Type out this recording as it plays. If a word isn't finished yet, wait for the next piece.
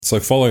So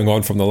following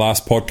on from the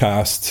last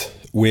podcast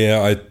where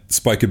I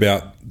spoke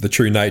about the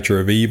true nature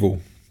of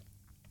evil,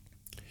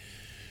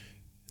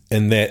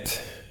 and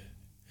that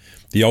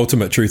the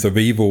ultimate truth of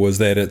evil is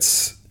that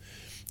it's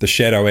the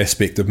shadow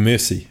aspect of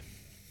mercy,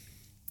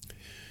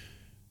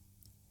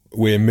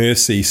 where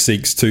mercy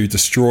seeks to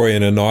destroy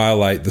and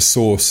annihilate the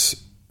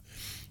source,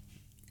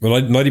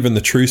 well, not even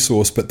the true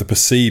source, but the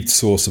perceived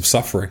source of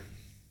suffering.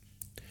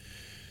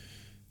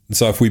 And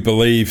so if we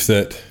believe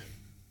that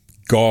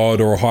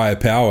God or a higher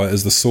power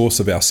is the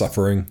source of our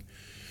suffering,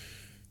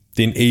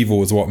 then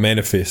evil is what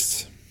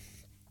manifests.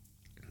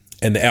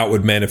 And the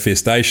outward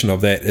manifestation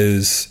of that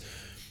is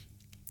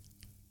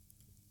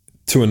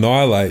to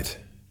annihilate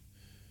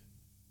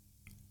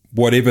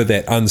whatever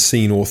that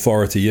unseen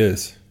authority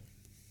is.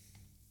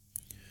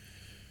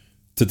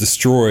 To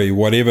destroy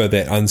whatever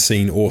that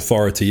unseen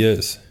authority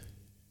is.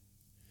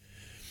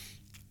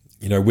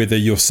 You know, whether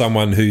you're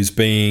someone who's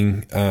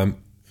being,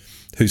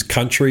 whose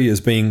country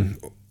is being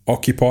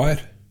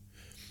occupied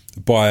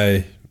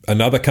by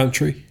another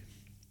country,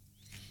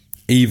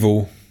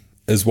 evil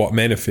is what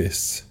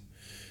manifests.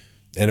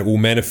 And it will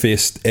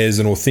manifest as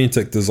an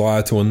authentic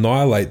desire to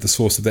annihilate the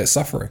source of that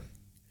suffering.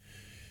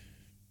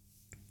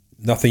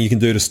 Nothing you can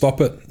do to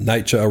stop it.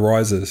 Nature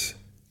arises.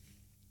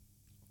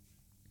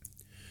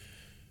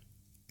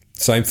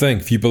 Same thing.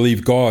 If you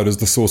believe God is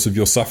the source of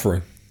your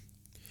suffering,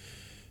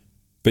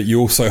 but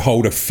you also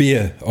hold a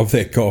fear of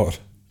that God,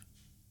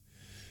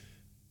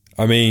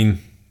 I mean,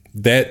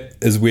 that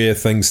is where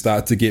things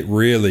start to get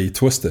really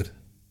twisted.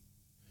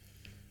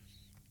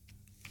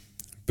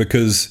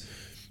 Because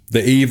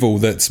the evil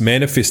that's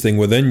manifesting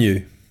within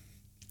you,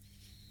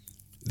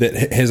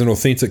 that has an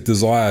authentic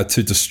desire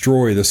to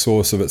destroy the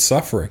source of its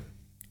suffering,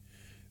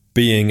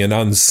 being an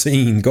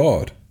unseen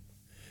God.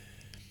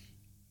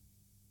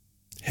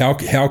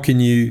 How can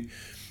you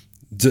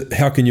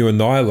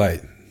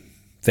annihilate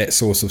that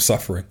source of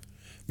suffering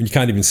when you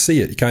can't even see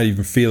it, you can't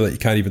even feel it, you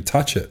can't even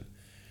touch it?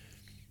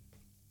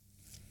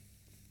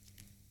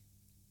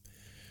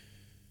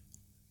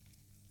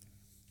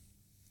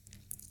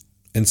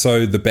 And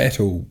so the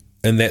battle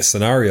in that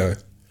scenario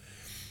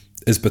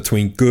is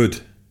between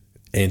good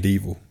and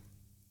evil.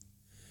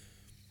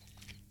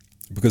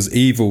 Because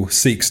evil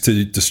seeks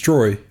to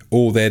destroy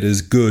all that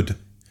is good.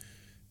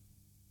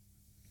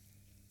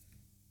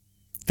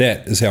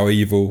 That is how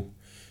evil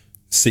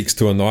seeks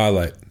to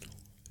annihilate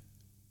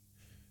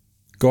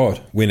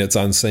God when it's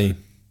unseen.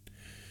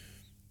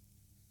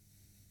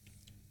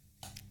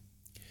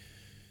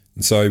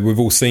 And so we've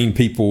all seen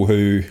people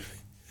who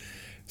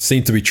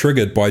seem to be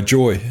triggered by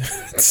joy,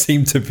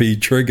 seem to be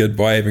triggered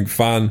by having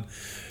fun,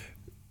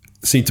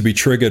 seem to be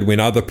triggered when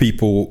other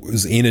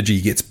people's energy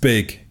gets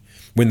big,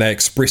 when they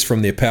express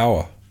from their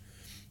power.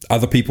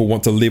 Other people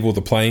want to level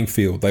the playing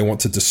field. They want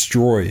to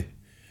destroy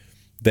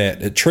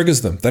that. It triggers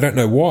them. They don't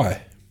know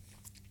why.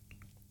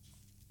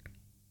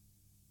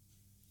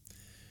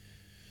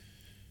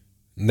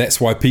 And that's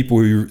why people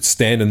who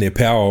stand in their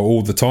power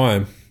all the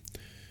time,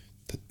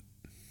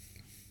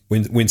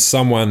 when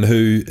someone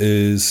who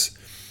is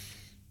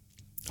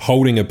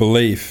holding a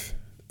belief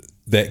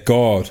that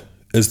God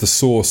is the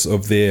source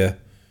of their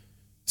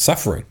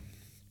suffering,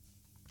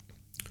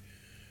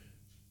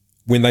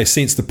 when they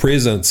sense the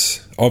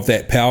presence of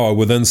that power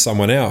within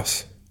someone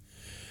else,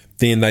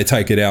 then they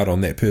take it out on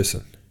that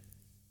person,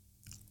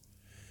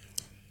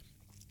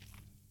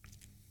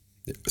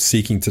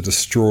 seeking to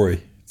destroy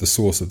the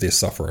source of their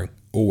suffering,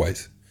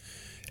 always.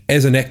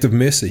 As an act of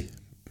mercy,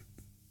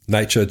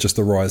 nature just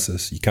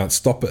arises. You can't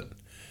stop it.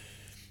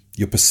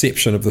 Your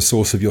perception of the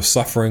source of your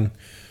suffering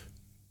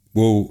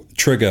will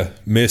trigger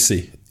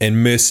mercy,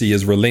 and mercy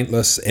is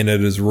relentless and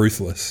it is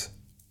ruthless.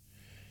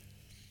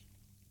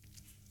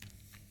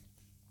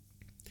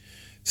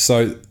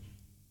 So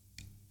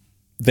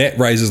that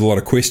raises a lot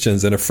of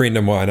questions, and a friend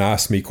of mine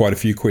asked me quite a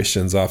few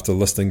questions after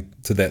listening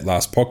to that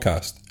last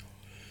podcast.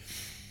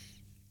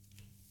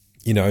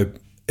 You know,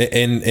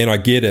 and I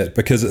get it,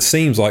 because it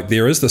seems like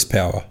there is this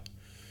power.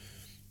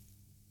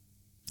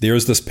 There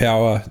is this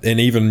power, and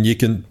even you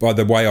can, by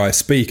the way I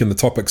speak and the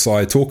topics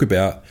I talk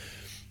about,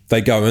 they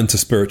go into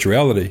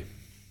spirituality.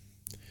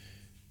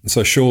 And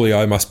so surely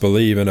I must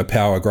believe in a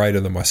power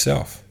greater than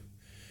myself.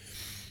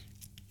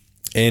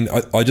 And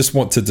I just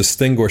want to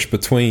distinguish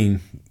between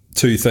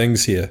two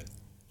things here.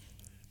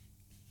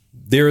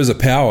 There is a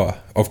power,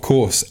 of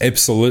course,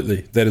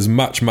 absolutely, that is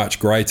much, much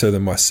greater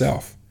than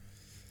myself.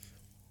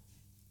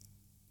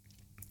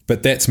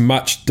 But that's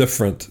much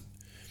different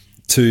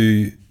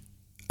to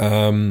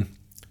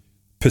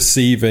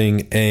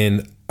perceiving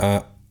an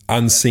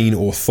unseen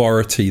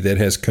authority that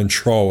has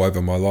control over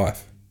my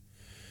life,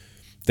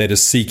 that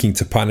is seeking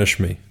to punish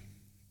me.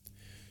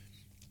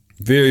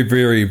 Very,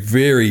 very,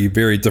 very,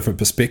 very different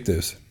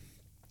perspectives.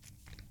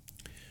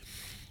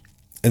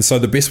 And so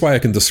the best way I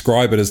can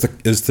describe it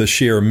is to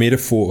share a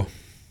metaphor.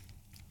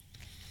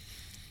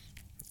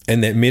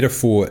 And that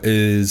metaphor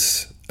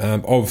is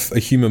of a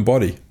human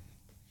body.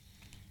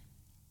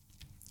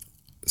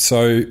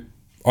 So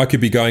I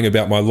could be going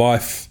about my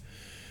life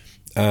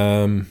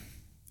and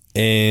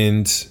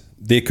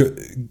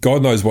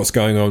God knows what's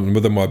going on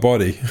within my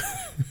body.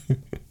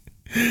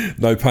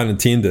 No pun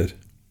intended.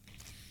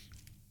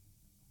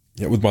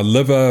 With my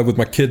liver, with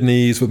my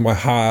kidneys, with my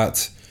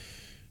heart,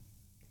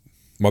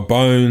 my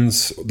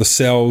bones, the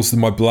cells in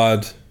my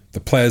blood, the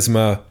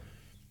plasma.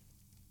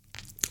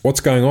 What's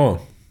going on?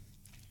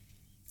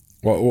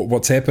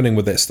 What's happening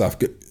with that stuff?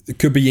 It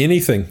could be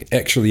anything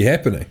actually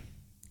happening.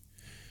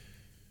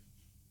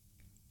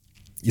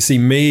 You see,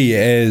 me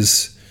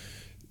as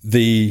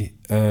the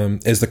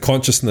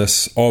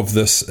consciousness of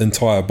this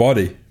entire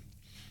body,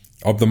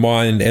 of the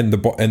mind and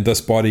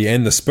this body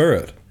and the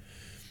spirit,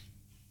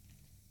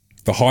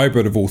 the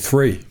hybrid of all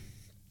three.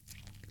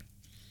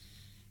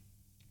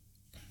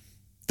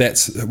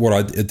 That's what I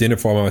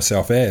identify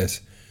myself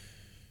as.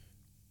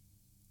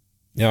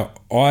 Now,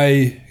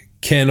 I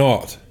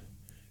cannot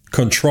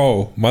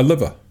control my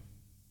liver.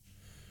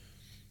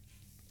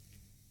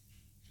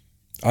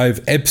 I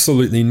have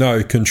absolutely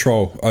no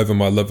control over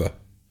my liver.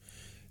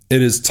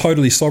 It is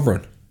totally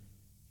sovereign.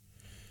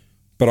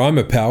 But I'm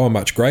a power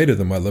much greater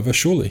than my liver,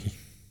 surely.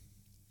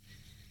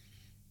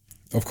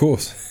 Of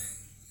course.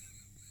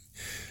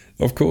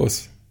 Of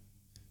course.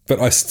 But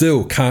I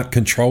still can't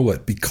control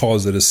it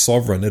because it is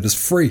sovereign. It is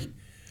free.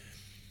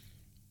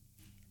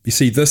 You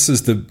see, this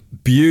is the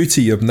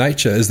beauty of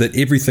nature, is that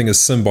everything is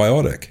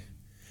symbiotic.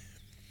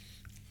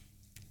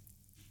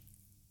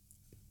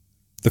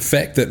 The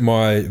fact that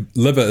my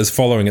liver is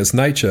following its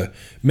nature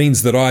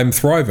means that I'm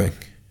thriving,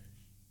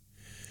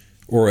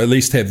 or at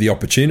least have the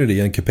opportunity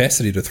and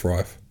capacity to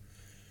thrive.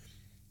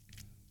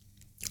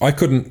 I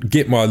couldn't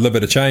get my liver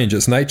to change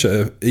its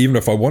nature even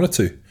if I wanted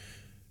to.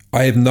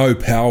 I have no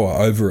power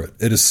over it.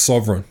 It is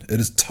sovereign. It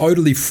is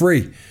totally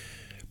free,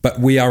 but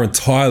we are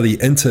entirely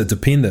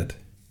interdependent.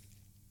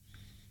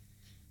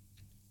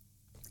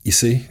 You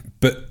see?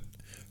 But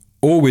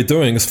all we're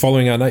doing is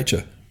following our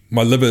nature.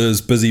 My liver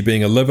is busy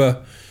being a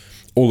liver.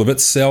 All of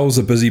its cells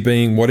are busy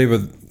being whatever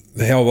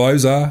the hell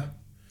those are.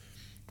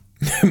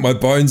 My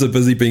bones are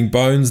busy being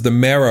bones. The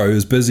marrow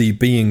is busy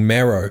being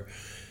marrow.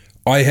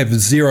 I have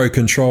zero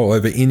control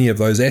over any of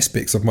those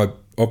aspects of my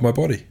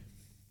body.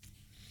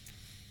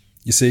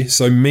 You see?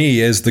 So me,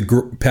 as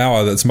the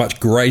power that's much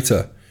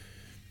greater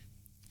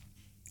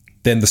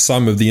than the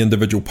sum of the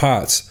individual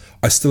parts,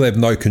 I still have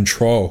no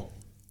control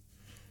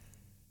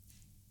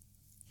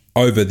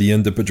over the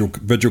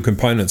individual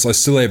components. I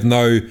still have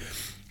no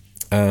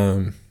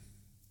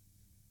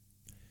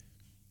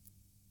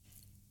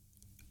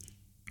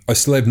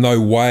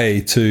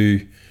way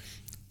to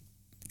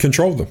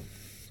control them.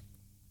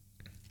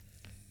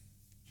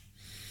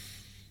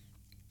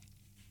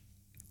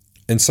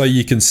 And so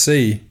you can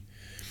see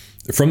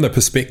from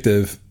this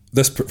perspective,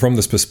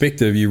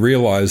 you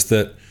realize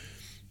that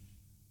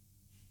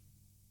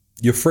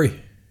you're free.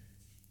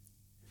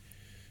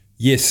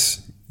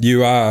 Yes,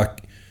 you are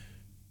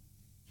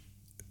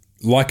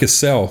like a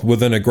cell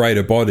within a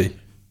greater body.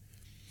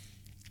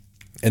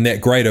 And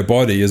that greater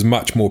body is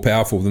much more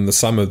powerful than the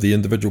sum of the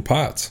individual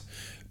parts.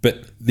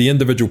 But the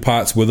individual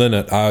parts within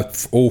it are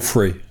all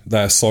free.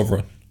 They are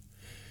sovereign.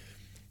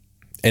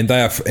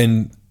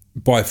 And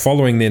by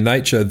following their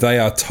nature, they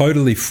are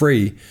totally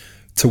free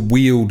to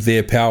wield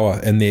their power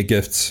and their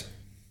gifts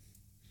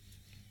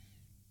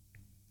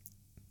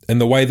in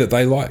the way that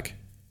they like.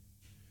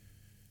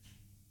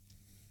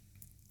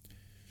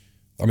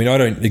 I mean, I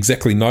don't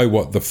exactly know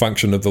what the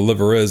function of the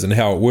liver is and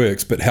how it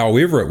works, but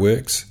however it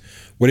works,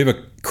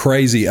 whatever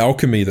crazy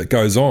alchemy that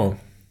goes on,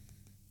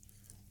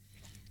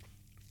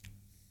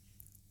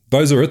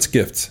 those are its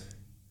gifts.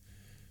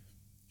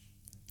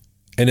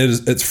 And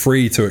it's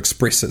free to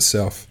express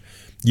itself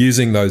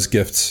using those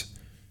gifts.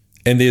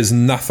 And there's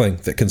nothing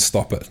that can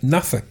stop it.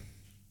 Nothing.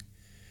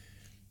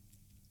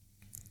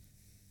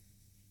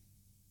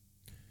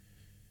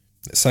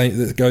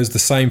 It goes the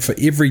same for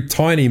every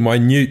tiny,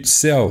 minute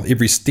cell,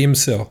 every stem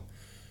cell.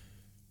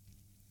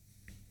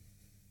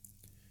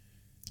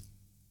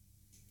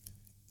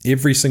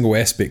 Every single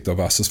aspect of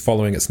us is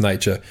following its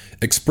nature,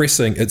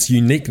 expressing its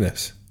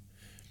uniqueness.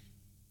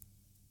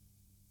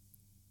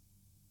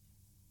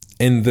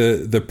 And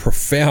the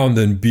profound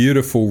and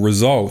beautiful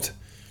result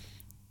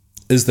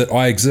is that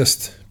I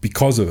exist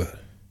because of it.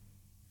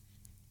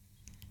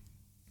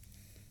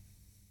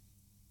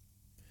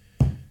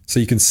 So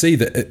you can see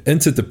that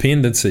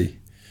interdependency,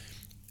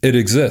 it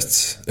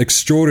exists.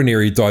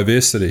 Extraordinary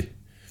diversity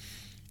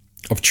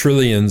of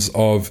trillions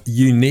of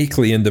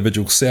uniquely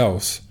individual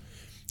cells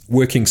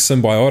working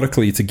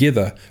symbiotically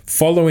together,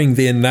 following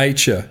their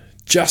nature.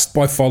 Just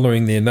by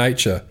following their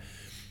nature,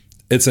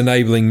 it's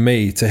enabling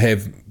me to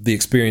have the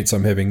experience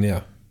I'm having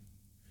now.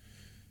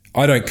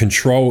 I don't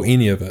control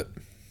any of it.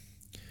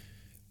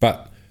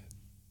 But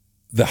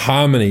the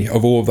harmony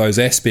of all of those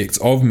aspects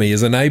of me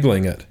is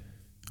enabling it.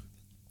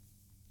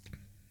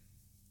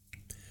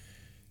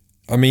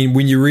 I mean,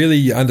 when you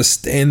really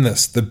understand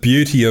this, the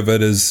beauty of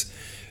it is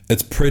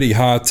it's pretty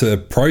hard to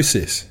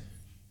process.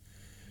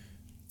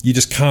 You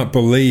just can't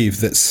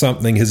believe that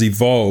something has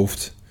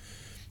evolved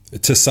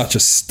to such a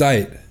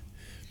state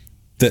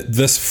that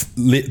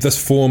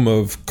this form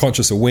of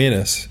conscious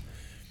awareness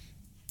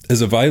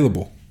is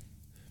available.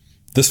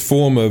 This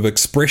form of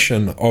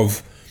expression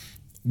of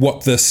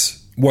what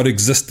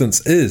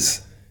existence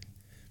is.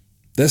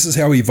 This is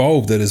how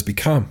evolved it has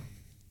become.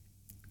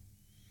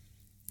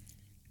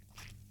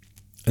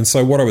 And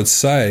so what I would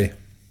say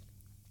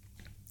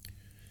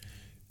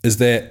is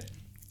that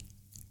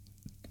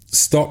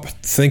stop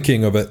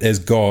thinking of it as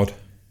God.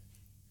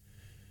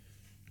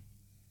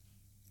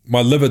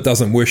 My liver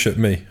doesn't worship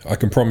me, I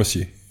can promise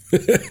you.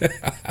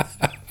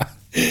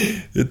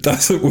 It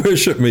doesn't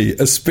worship me,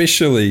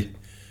 especially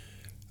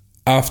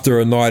after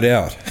a night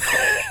out.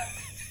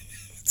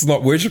 It's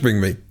not worshipping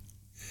me.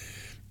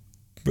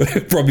 But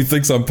it probably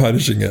thinks I'm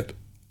punishing it.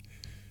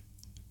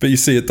 But you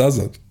see, it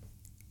doesn't.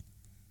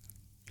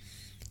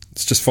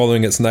 It's just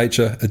following its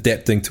nature,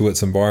 adapting to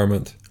its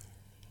environment.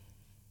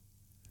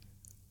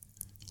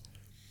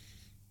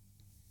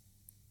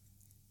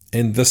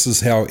 And this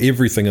is how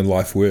everything in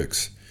life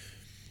works.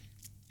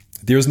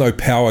 There is no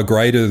power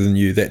greater than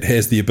you that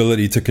has the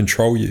ability to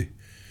control you.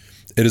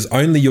 It is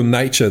only your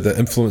nature that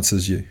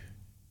influences you.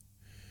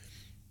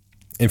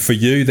 And for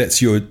you,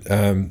 that's your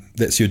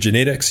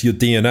genetics, your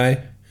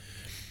DNA.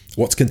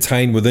 What's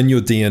contained within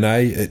your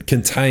DNA, it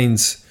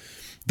contains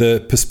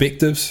the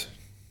perspectives,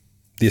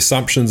 the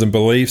assumptions and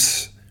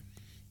beliefs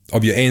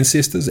of your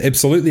ancestors.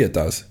 Absolutely it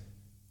does.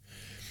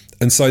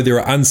 And so there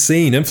are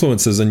unseen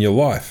influences in your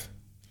life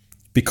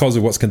because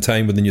of what's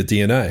contained within your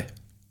DNA.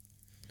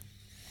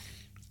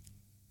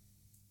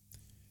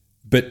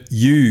 But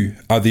you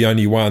are the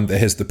only one that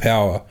has the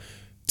power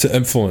to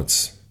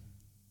influence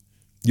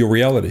your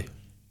reality.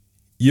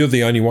 You're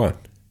the only one.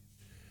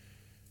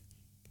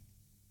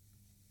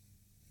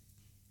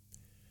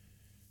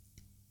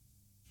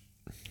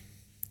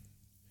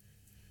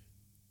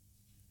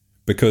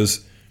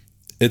 Because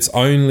it's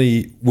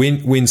only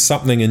when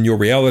something in your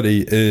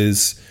reality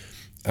is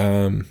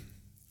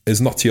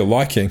not to your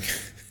liking,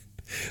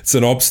 it's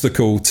an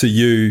obstacle to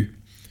you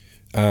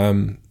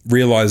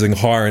realizing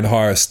higher and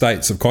higher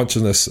states of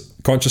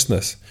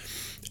consciousness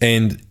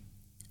and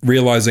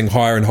realizing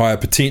higher and higher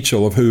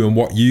potential of who and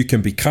what you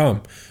can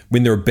become.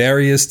 When there are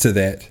barriers to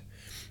that,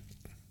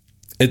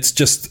 it's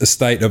just a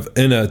state of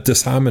inner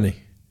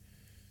disharmony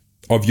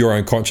of your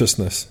own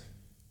consciousness.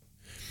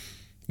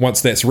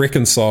 Once that's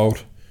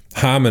reconciled,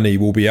 harmony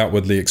will be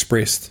outwardly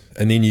expressed,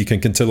 and then you can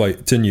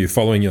continue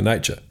following your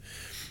nature.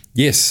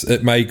 Yes,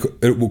 it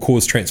will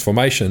cause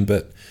transformation,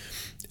 but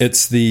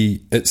it's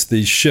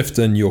the shift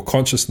in your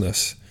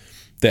consciousness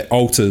that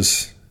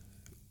alters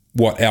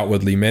what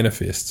outwardly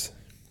manifests.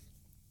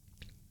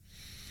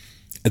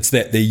 It's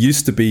that there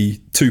used to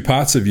be two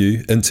parts of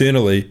you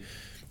internally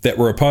that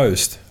were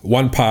opposed.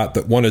 One part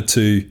that wanted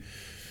to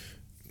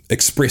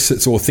express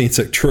its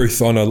authentic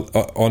truth on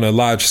a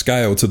large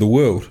scale to the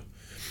world,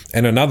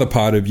 and another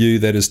part of you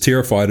that is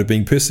terrified of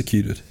being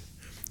persecuted.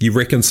 You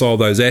reconcile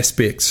those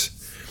aspects.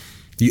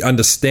 You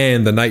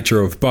understand the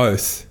nature of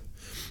both,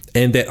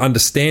 and that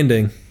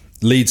understanding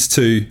leads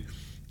to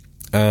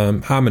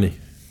harmony.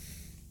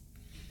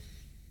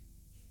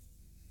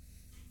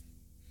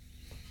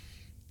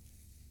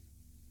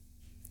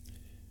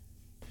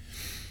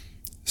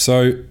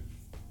 So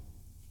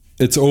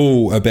it's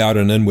all about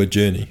an inward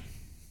journey.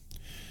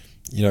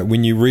 You know,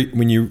 when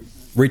you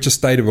reach a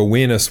state of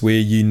awareness where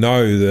you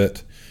know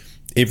that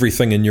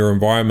everything in your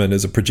environment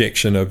is a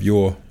projection of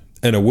your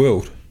inner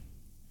world,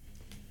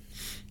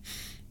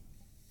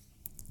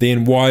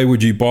 then why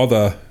would you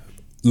bother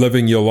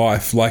living your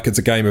life like it's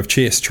a game of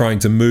chess, trying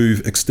to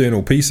move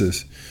external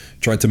pieces,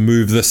 trying to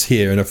move this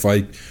here, and if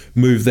I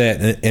move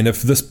that, and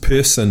if this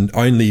person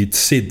only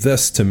said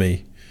this to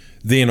me,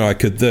 then I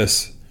could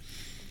this.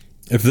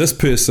 If this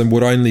person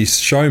would only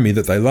show me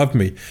that they love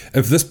me,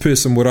 if this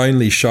person would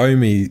only show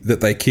me that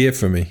they care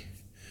for me,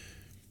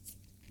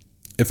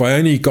 if I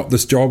only got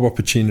this job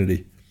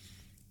opportunity,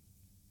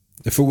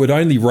 if it would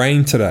only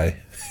rain today,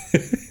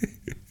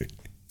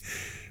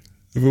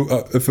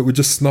 if it would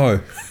just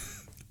snow,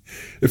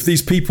 if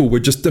these people were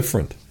just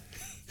different,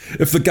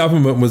 if the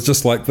government was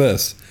just like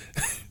this,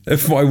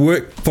 if my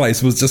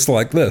workplace was just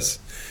like this,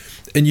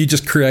 and you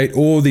just create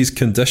all these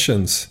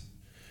conditions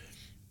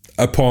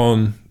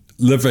upon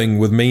living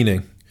with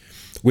meaning,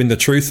 when the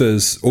truth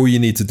is all you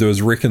need to do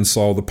is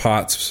reconcile the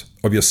parts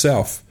of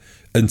yourself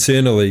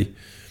internally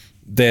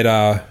that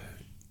are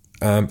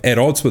at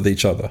odds with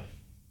each other,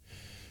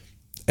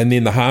 and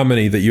then the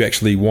harmony that you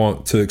actually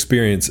want to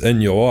experience in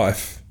your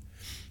life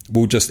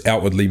will just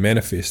outwardly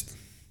manifest.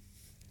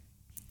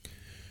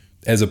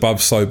 As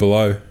above, so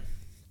below.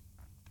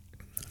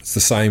 It's the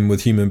same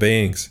with human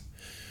beings.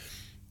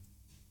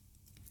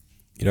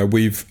 You know,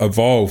 we've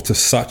evolved to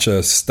such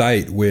a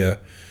state where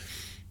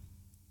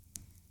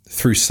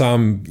through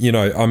some,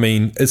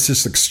 it's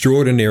just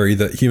extraordinary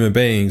that human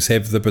beings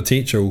have the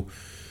potential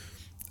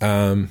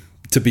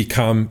to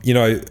become,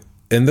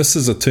 and this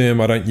is a term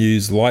I don't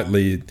use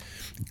lightly,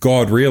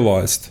 God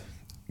realized.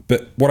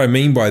 But what I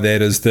mean by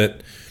that is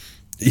that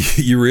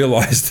you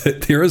realize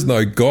that there is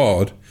no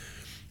God.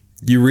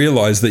 You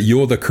realize that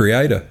you're the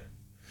creator.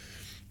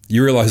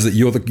 You realize that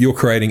you're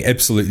creating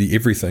absolutely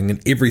everything, and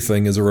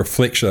everything is a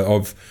reflection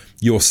of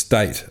your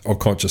state of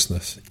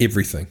consciousness.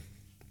 Everything.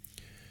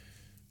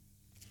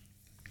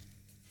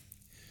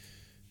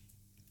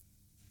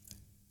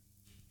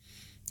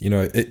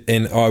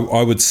 And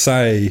I would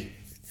say,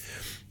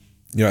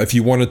 if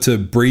you wanted to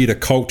breed a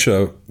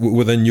culture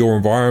within your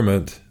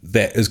environment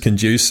that is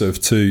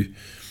conducive to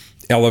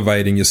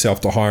elevating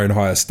yourself to higher and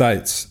higher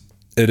states,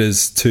 it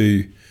is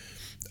to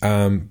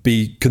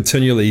be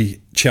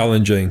continually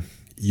challenging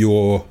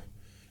your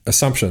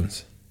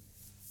assumptions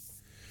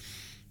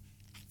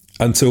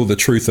until the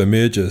truth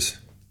emerges.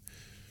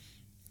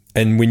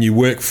 And when you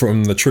work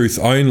from the truth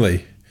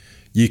only,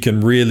 you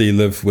can really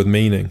live with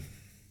meaning.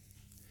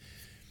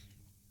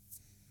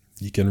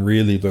 You can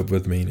really live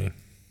with meaning.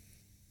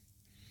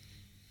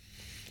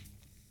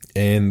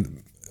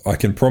 And I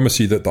can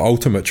promise you that the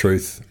ultimate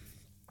truth,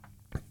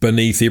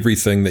 beneath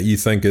everything that you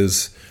think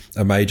is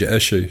a major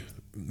issue,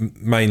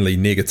 mainly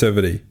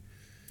negativity,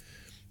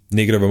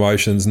 negative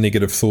emotions,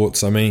 negative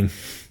thoughts. I mean,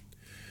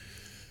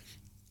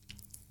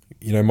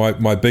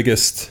 my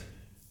biggest,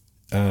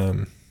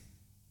 I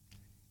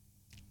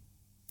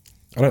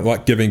don't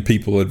like giving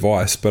people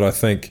advice, but I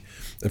think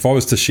if I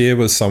was to share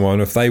with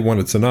someone, if they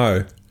wanted to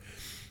know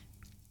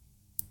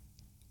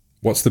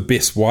what's the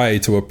best way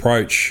to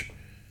approach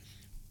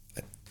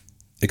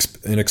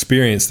an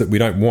experience that we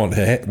don't want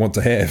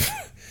to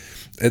have,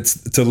 it's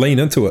to lean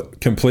into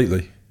it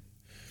completely.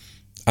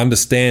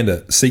 Understand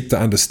it, seek to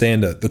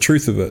understand it, the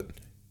truth of it.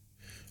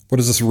 What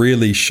is this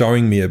really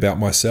showing me about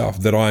myself?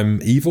 That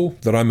I'm evil,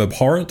 that I'm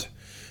abhorrent,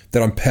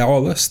 that I'm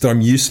powerless, that I'm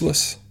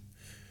useless,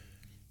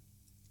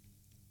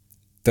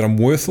 that I'm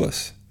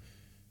worthless,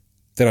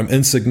 that I'm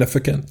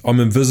insignificant, I'm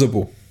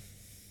invisible.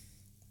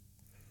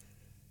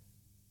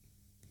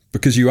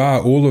 Because you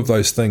are all of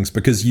those things,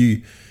 because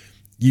you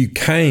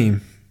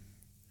came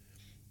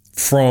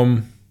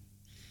from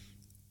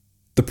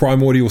the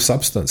primordial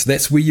substance.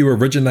 That's where you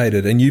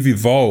originated, and you've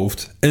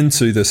evolved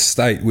into this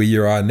state where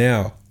you are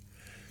now,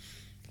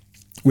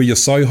 where you're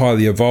so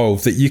highly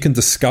evolved that you can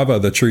discover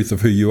the truth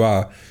of who you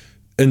are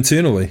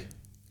internally,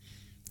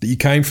 that you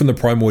came from the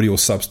primordial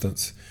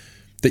substance,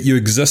 that you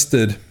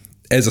existed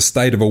as a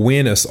state of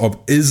awareness,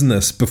 of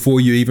isness, before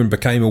you even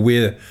became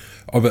aware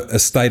of a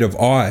state of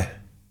I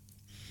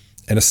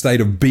and a state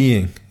of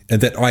being,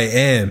 and that I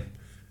am,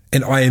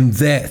 and I am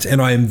that,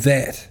 and I am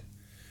that.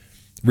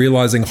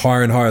 Realizing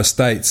higher and higher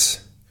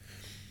states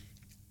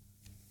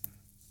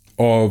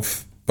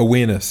of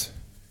awareness.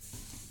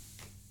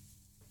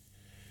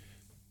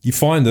 You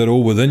find it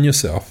all within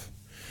yourself.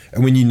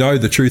 And when you know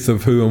the truth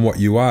of who and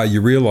what you are,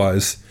 you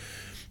realize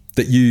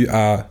that you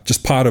are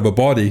just part of a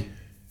body,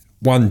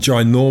 one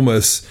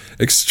ginormous,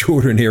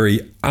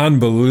 extraordinary,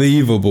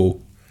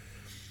 unbelievable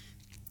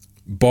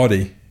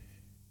body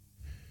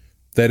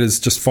that is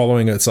just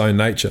following its own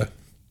nature.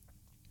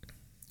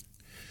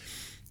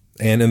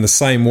 And in the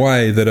same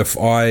way that if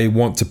I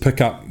want to pick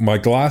up my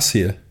glass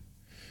here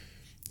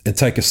and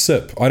take a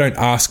sip, I don't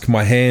ask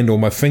my hand or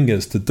my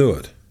fingers to do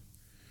it.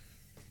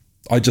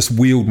 I just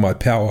wield my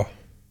power,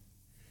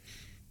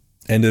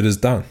 and it is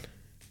done.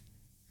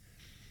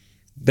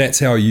 That's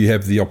how you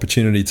have the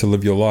opportunity to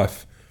live your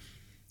life,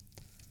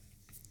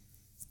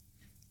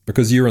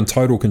 because you're in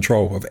total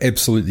control of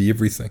absolutely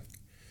everything.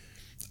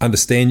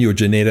 Understand your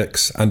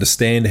genetics,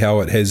 understand how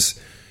it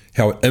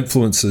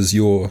influences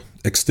your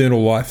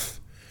external life.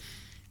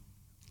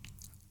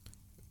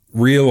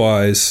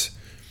 Realize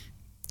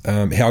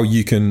how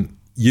you can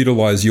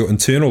utilize your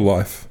internal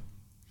life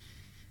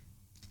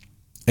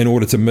in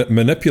order to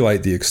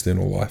manipulate the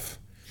external life.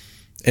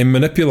 And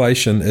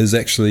manipulation is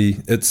actually,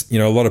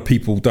 a lot of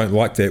people don't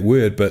like that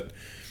word, but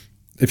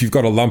if you've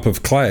got a lump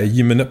of clay,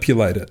 you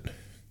manipulate it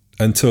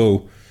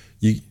until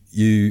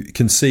you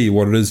can see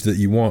what it is that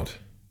you want,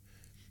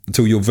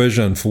 until your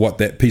vision for what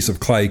that piece of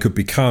clay could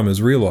become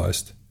is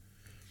realized.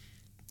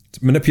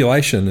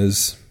 Manipulation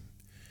is,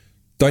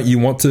 don't you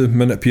want to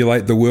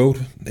manipulate the world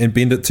and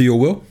bend it to your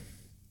will?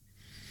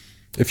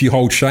 If you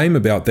hold shame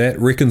about that,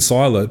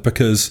 reconcile it,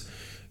 because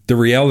the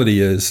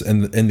reality is,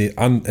 and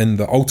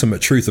the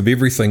ultimate truth of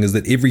everything is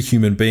that every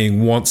human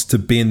being wants to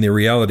bend their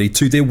reality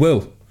to their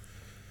will,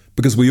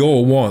 because we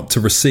all want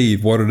to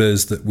receive what it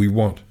is that we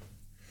want.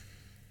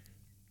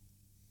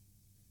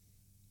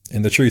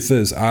 And the truth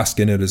is, ask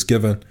and it is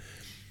given.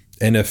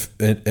 And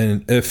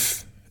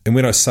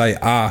when I say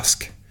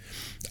ask,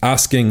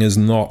 asking is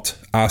not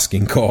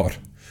asking God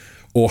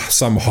or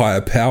some higher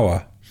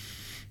power.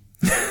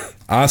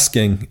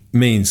 Asking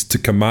means to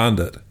command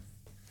it,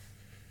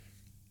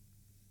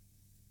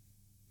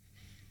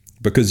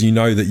 because you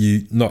know that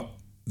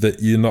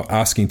you're not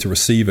asking to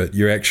receive it.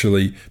 You're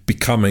actually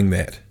becoming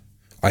that.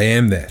 I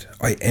am that.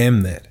 I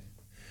am that.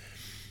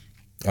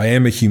 I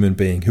am a human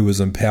being who is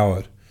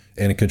empowered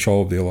and in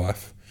control of their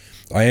life.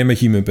 I am a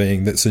human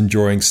being that's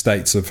enjoying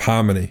states of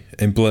harmony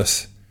and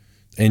bliss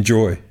and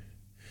joy.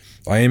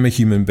 I am a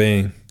human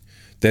being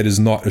that is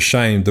not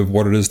ashamed of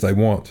what it is they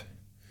want.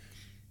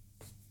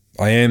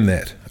 I am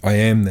that. I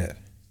am that.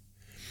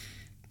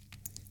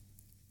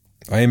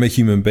 I am a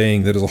human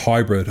being that is a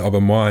hybrid of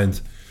a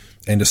mind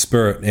and a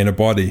spirit and a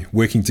body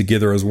working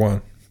together as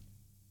one.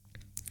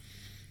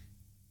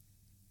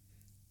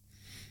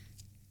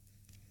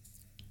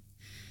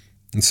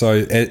 And so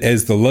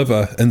as the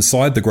liver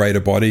inside the greater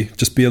body,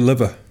 just be a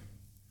liver.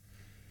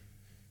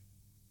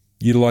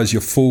 Utilize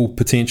your full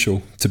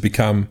potential to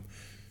become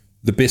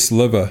the best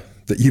liver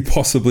that you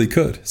possibly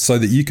could so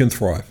that you can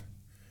thrive.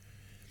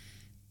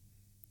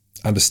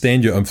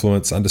 Understand your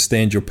influence,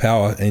 understand your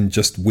power, and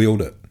just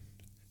wield it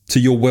to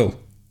your will.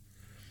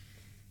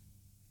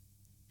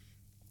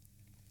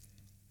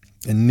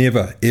 And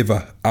never,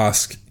 ever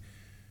ask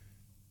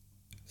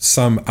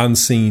some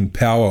unseen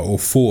power or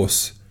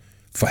force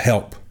for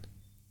help.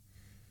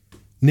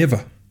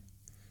 Never.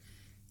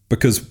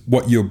 Because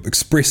what you're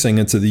expressing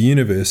into the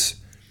universe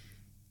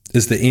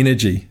is the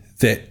energy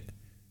that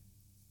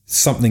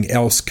something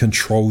else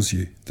controls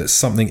you, that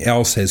something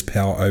else has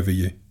power over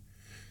you.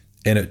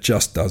 And it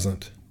just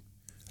doesn't.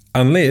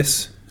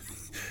 Unless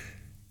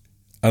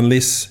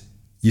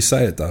you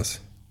say it does.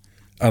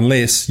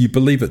 Unless you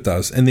believe it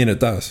does, and then it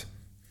does.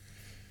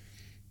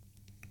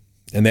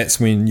 And that's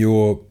when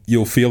you'll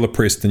feel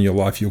oppressed in your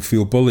life. You'll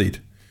feel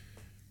bullied.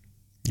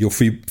 You'll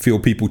feel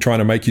people trying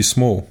to make you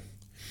small.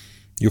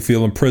 You'll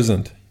feel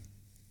imprisoned.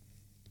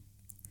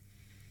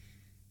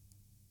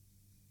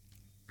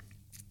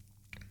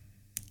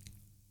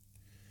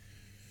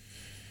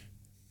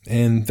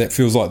 And that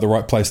feels like the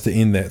right place to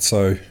end that.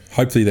 So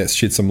hopefully that's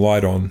shed some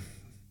light on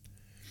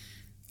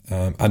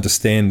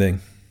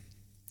understanding,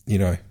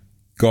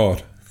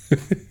 God.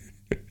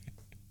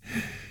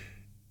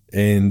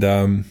 and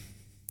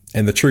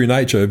the true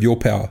nature of your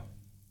power.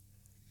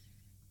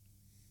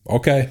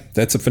 Okay,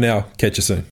 that's it for now. Catch you soon.